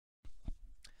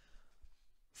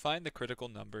Find the critical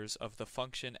numbers of the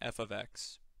function f of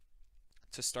x.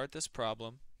 To start this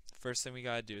problem, first thing we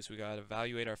gotta do is we gotta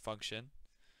evaluate our function,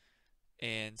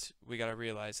 and we gotta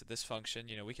realize that this function,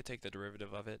 we could take the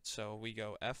derivative of it, so we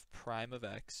go f prime of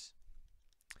x,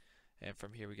 and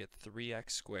from here we get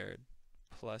 3x squared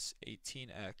plus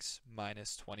 18x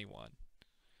minus 21.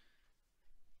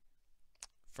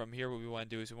 From here what we want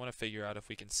to do is we want to figure out if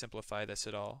we can simplify this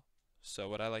at all. So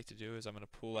what I like to do is I'm going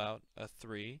to pull out a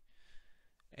 3,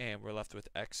 and we're left with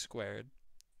x squared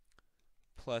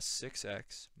plus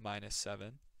 6x minus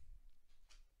 7.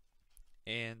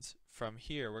 And from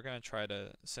here we're going to try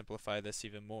to simplify this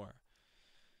even more.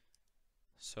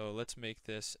 So let's make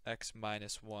this x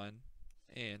minus 1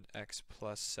 and x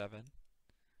plus 7.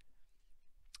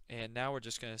 And now we're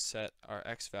just going to set our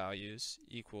x values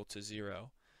equal to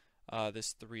 0.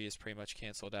 This 3 is pretty much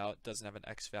canceled out, doesn't have an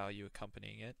x value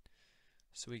accompanying it.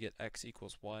 So we get x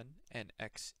equals 1 and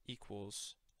x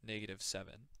equals negative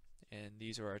 7. And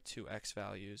these are our two x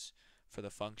values for the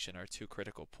function, our two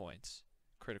critical points,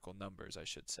 critical numbers I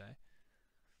should say.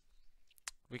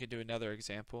 We can do another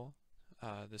example,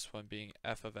 this one being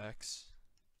f of x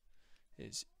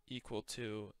is equal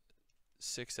to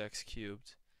 6x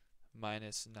cubed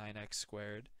minus 9x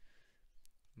squared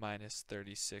minus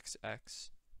 36x.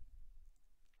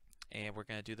 And we're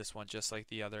going to do this one just like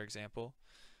the other example.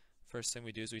 First thing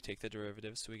we do is we take the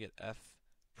derivative, so we get f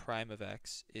prime of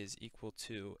x is equal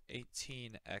to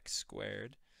 18x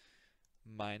squared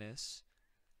minus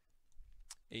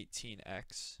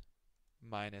 18x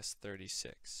minus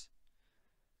 36.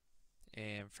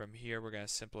 And from here we're going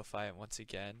to simplify it once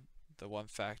again. The one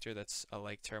factor that's a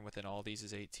like term within all these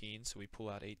is 18, so we pull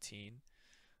out 18.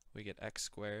 We get x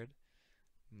squared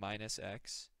minus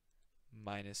x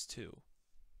minus 2.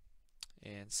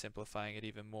 And simplifying it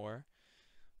even more,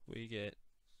 we get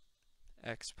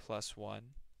x plus 1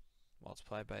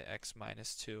 multiplied by x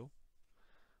minus 2.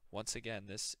 Once again,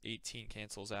 this 18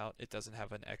 cancels out. It doesn't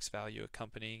have an x value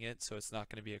accompanying it, so it's not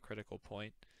going to be a critical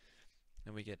point.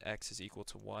 And we get x is equal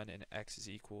to 1 and x is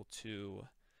equal to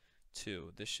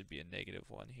 2. This should be a negative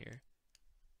 1 here.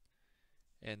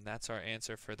 And that's our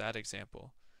answer for that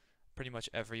example. Pretty much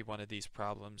every one of these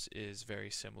problems is very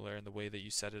similar in the way that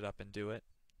you set it up and do it.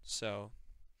 So,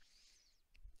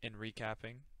 in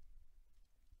recapping,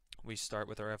 we start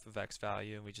with our f of x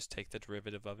value and we just take the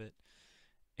derivative of it,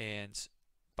 and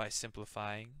by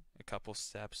simplifying a couple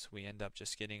steps we end up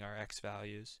just getting our x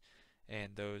values,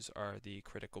 and those are the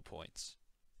critical points.